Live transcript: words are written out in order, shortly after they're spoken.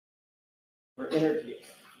interview?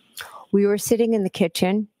 We were sitting in the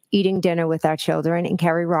kitchen eating dinner with our children, and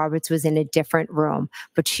Carrie Roberts was in a different room,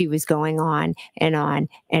 but she was going on and on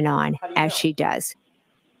and on as she does.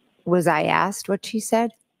 Was I asked what she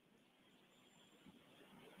said?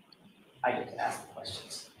 I get to ask the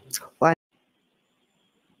questions. What?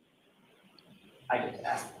 I get to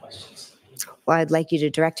ask the questions. Well, I'd like you to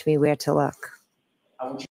direct me where to look. I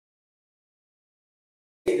want you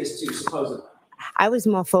to say this too, supposedly. I was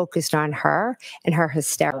more focused on her and her Out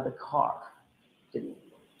hysterics. of the car, didn't you?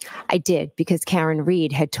 I did, because Karen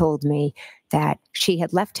Reed had told me that she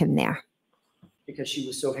had left him there. Because she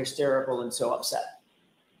was so hysterical and so upset.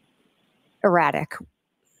 Erratic.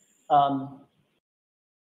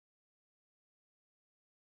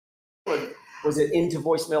 Was it into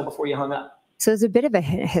voicemail before you hung up? So it was a bit of a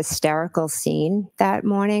hysterical scene that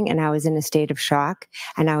morning, and I was in a state of shock,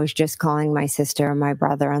 and I was just calling my sister and my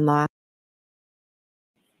brother-in-law.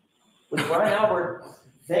 Was Brian Albert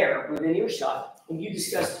there within earshot when you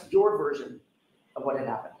discussed your version of what had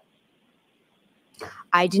happened?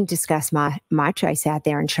 I didn't discuss much. I sat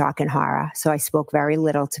there in shock and horror, so I spoke very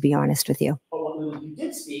little, to be honest with you. But when you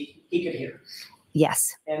did speak, he could hear.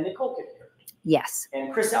 Yes. And Nicole could hear. Yes.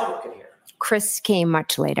 And Chris Albert could hear. Chris came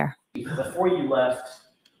much later. Before you left,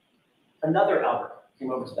 another Albert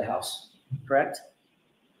came over to the house, correct?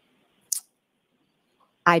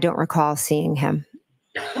 I don't recall seeing him.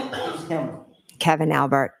 Who's him? Kevin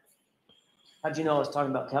Albert. How'd you know I was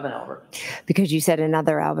talking about Kevin Albert? Because you said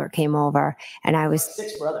another Albert came over, and I was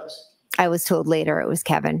 6 brothers. I was told later it was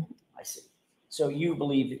Kevin. I see. So you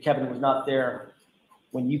believe that Kevin was not there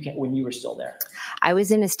when you were still there? I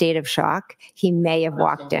was in a state of shock. He may have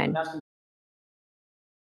walked in.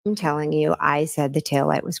 I'm telling you, I said the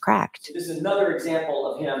taillight was cracked. This is another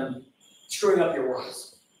example of him screwing up your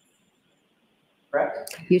words.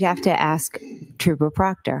 Correct? You'd have to ask Trooper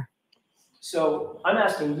Proctor. So I'm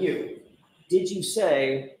asking you, did you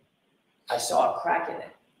say, I saw a crack in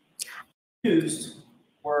it? Used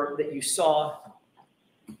were that you saw,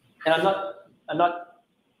 and I'm not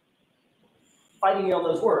fighting you on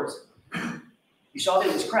those words. You saw that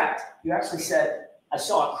it was cracked. You actually said, I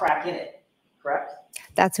saw a crack in it, correct?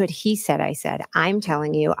 That's what he said I said. I'm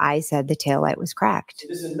telling you, I said the taillight was cracked.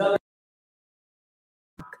 This is another.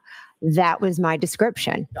 That was my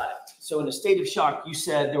description. Got it. So in a state of shock, you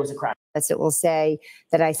said there was a crack. Yes, it will say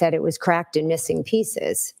that I said it was cracked and missing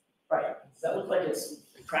pieces. Right. Does that look like it's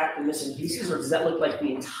cracked and missing pieces, or does that look like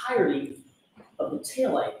the entirety of the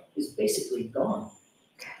taillight is basically gone?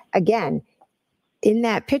 Again, in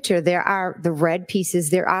that picture, there are the red pieces.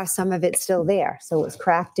 There are some of it still there. So it's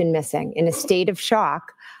cracked and missing. In a state of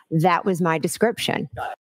shock, that was my description.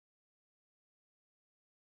 Got it.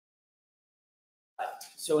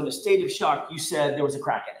 So in a state of shock, you said there was a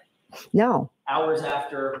crack in it. No. Hours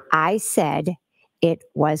after. I said it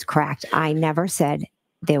was cracked. I never said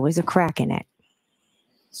there was a crack in it.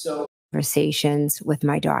 So conversations with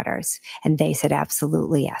my daughters, and they said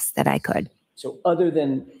absolutely yes, that I could. So other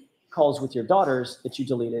than calls with your daughters that you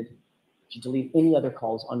deleted, did you delete any other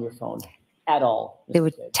calls on your phone at all? There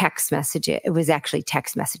were text messages. It was actually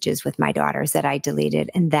text messages with my daughters that I deleted,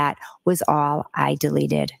 and that was all I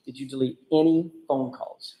deleted. Did you delete any phone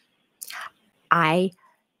calls? I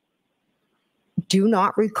do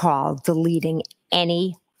not recall deleting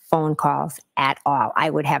any phone calls at all. I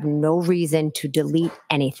would have no reason to delete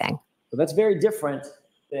anything. So that's very different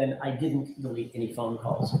than I didn't delete any phone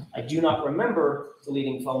calls. I do not remember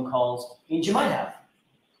deleting phone calls. Means you might have.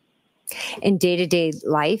 In day-to-day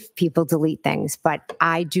life, people delete things, but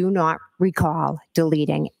I do not recall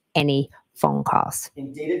deleting any phone calls.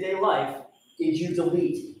 In day-to-day life, did you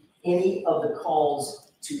delete any of the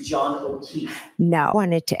calls to John O'Keefe? No. I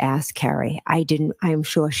wanted to ask Carrie. I didn't. I'm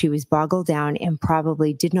sure she was boggled down and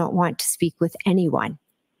probably did not want to speak with anyone.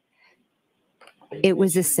 It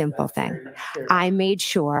was a simple thing. I made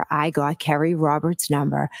sure I got Carrie Roberts'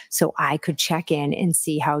 number so I could check in and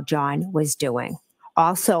see how John was doing.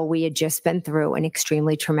 Also, we had just been through an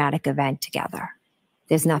extremely traumatic event together.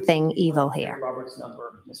 There's nothing evil here. Robert's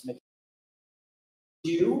number, Ms. McCabe.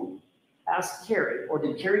 Did you ask Carrie, or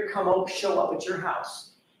did Carrie come out, show up at your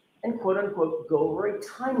house, and quote unquote go over a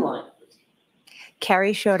timeline with you?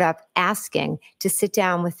 Carrie showed up asking to sit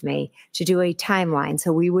down with me to do a timeline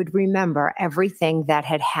so we would remember everything that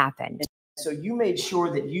had happened. So you made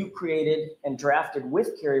sure that you created and drafted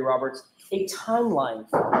with Carrie Roberts a timeline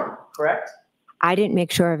for her, correct? I didn't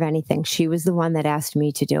make sure of anything. She was the one that asked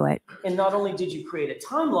me to do it. And not only did you create a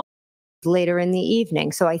timeline. Later in the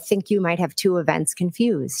evening. So I think you might have two events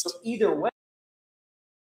confused. So either way.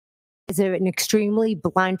 As an extremely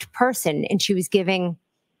blunt person, and she was giving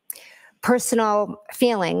personal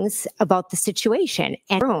feelings about the situation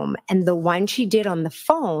and room. And the one she did on the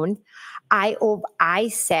phone, I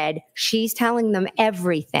said, she's telling them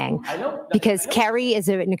everything. I know. Because Carrie is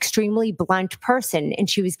an extremely blunt person, and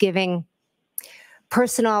she was giving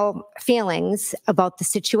personal feelings about the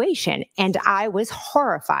situation. And I was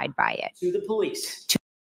horrified by it. To the police.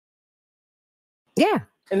 Yeah.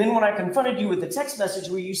 And then when I confronted you with the text message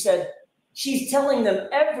where you said, she's telling them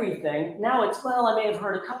everything, now it's, well, I may have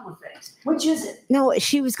heard a couple of things. Which is it? No,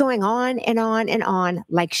 she was going on and on and on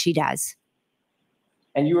like she does.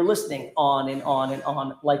 And you were listening on and on and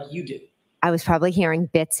on like you do. I was probably hearing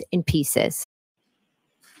bits and pieces.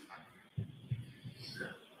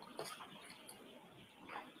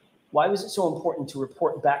 Why was it so important to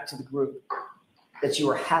report back to the group that you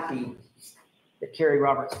were happy that Carrie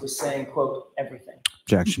Roberts was saying, quote, everything?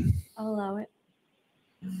 Objection. I'll allow it.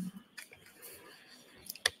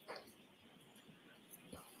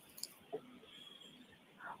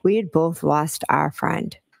 We had both lost our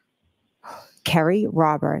friend. Carrie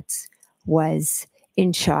Roberts was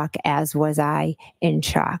in shock, as was I in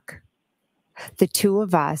shock. The two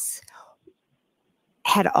of us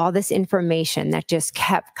had all this information that just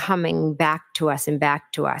kept coming back to us and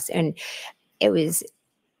back to us. And it's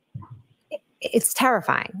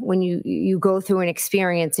terrifying when you go through an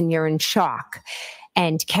experience and you're in shock.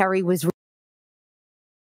 And Carrie was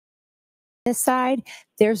this side,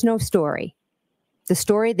 there's no story. The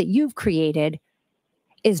story that you've created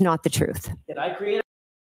is not the truth. Did I create it?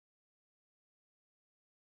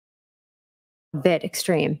 A bit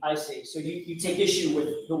extreme. I see. So you take issue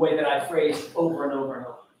with the way that I phrased over and over and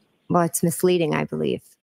over. Well, it's misleading, I believe.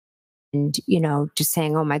 And, just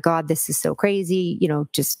saying, oh my God, this is so crazy,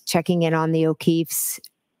 just checking in on the O'Keefes.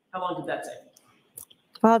 How long did that take?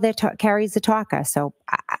 Well, Carrie's the talker, so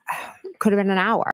could have been an hour.